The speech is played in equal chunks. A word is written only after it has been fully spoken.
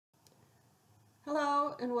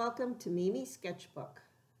and welcome to Mimi's Sketchbook.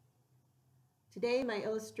 Today my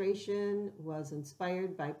illustration was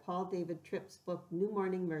inspired by Paul David Tripp's book New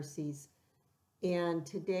Morning Mercies, and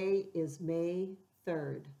today is May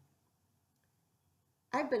 3rd.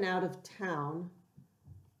 I've been out of town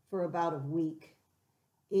for about a week,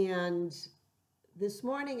 and this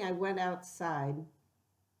morning I went outside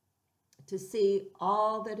to see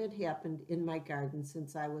all that had happened in my garden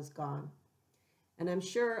since I was gone. And I'm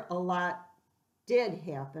sure a lot did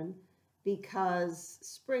happen because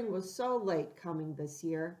spring was so late coming this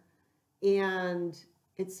year, and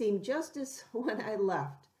it seemed just as when I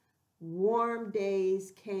left, warm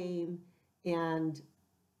days came, and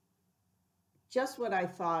just what I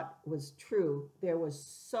thought was true, there was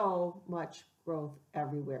so much growth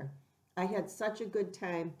everywhere. I had such a good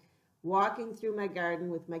time walking through my garden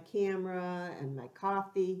with my camera and my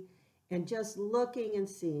coffee and just looking and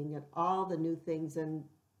seeing at all the new things, and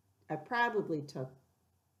I probably took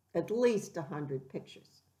at least 100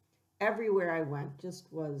 pictures. Everywhere I went just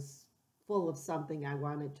was full of something I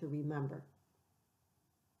wanted to remember.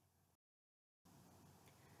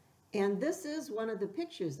 And this is one of the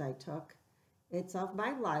pictures I took. It's of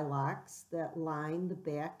my lilacs that line the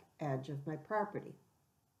back edge of my property.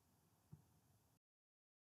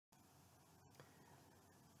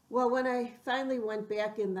 Well, when I finally went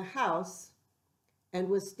back in the house and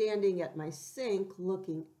was standing at my sink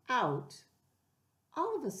looking out,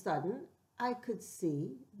 all of a sudden I could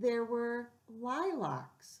see there were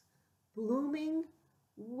lilacs blooming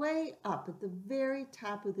way up at the very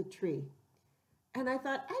top of the tree. And I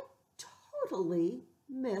thought, I totally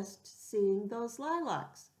missed seeing those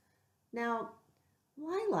lilacs. Now,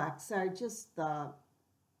 lilacs are just the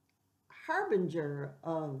harbinger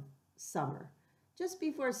of summer. Just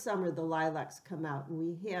before summer, the lilacs come out and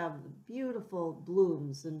we have beautiful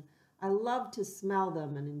blooms, and I love to smell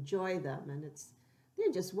them and enjoy them, and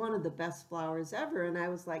they're just one of the best flowers ever. And I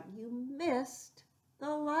was like, you missed the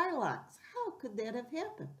lilacs. How could that have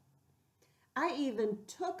happened? I even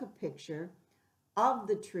took a picture of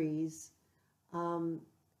the trees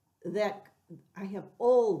that I have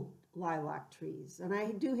old lilac trees, and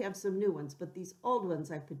I do have some new ones, but these old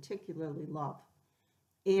ones I particularly love.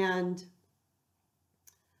 And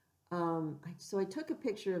so I took a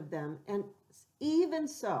picture of them, and even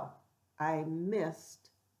so, I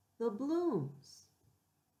missed the blooms.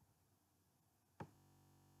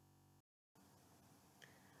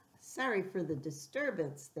 Sorry for the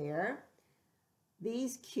disturbance there.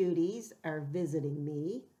 These cuties are visiting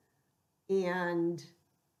me, and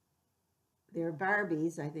their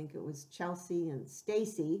Barbies, I think it was Chelsea and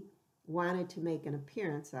Stacy, wanted to make an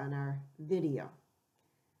appearance on our video.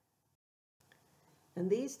 And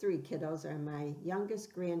these three kiddos are my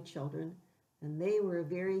youngest grandchildren, and they were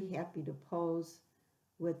very happy to pose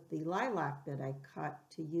with the lilac that I cut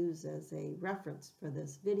to use as a reference for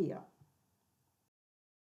this video.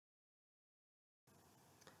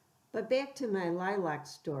 But back to my lilac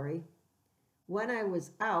story. When I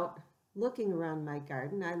was out looking around my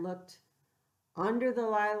garden, I looked under the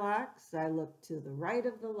lilacs, I looked to the right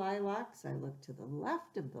of the lilacs, I looked to the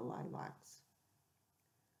left of the lilacs.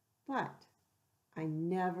 But I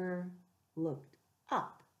never looked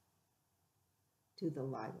up to the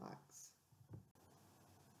lilacs.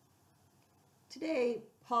 Today,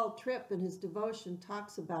 Paul Tripp in his devotion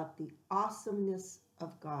talks about the awesomeness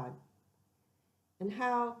of God and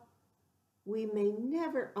how we may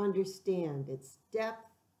never understand its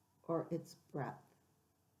depth or its breadth.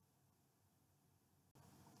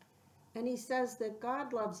 And he says that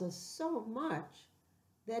God loves us so much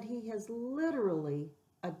that he has literally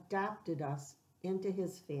adopted us into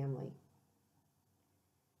his family.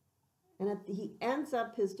 And he ends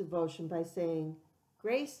up his devotion by saying,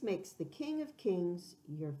 "Grace makes the King of Kings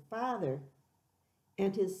your Father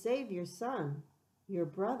and his Savior Son your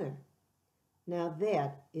brother." Now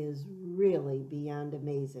that is really beyond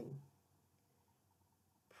amazing.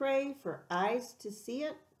 Pray for eyes to see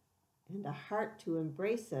it and a heart to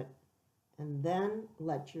embrace it, and then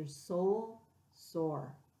let your soul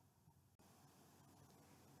soar.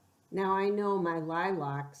 Now I know my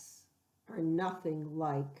lilacs are nothing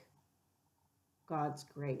like God's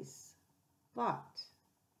grace, but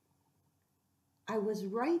I was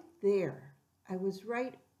right there. I was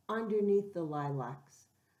right underneath the lilacs.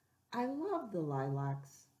 I love the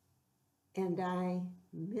lilacs, and I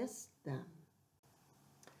missed them.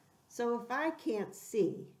 So if I can't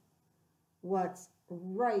see what's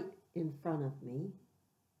right in front of me,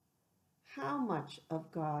 how much of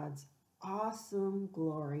God's awesome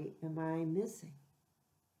glory am I missing?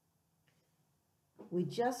 We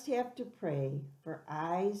just have to pray for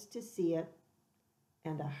eyes to see it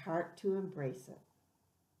and a heart to embrace it.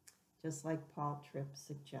 just like Paul Tripp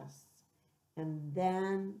suggests. And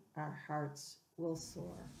then our hearts will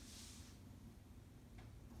soar.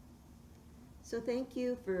 So thank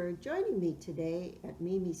you for joining me today at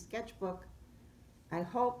Mimi's Sketchbook. I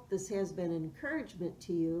hope this has been an encouragement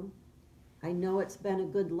to you. I know it's been a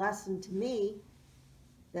good lesson to me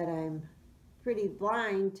that I'm pretty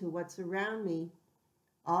blind to what's around me,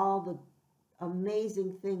 all the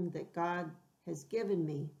amazing thing that God has given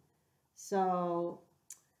me. So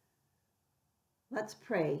let's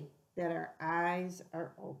pray that our eyes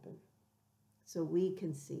are open so we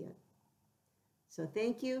can see it. So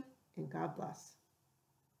thank you and God bless.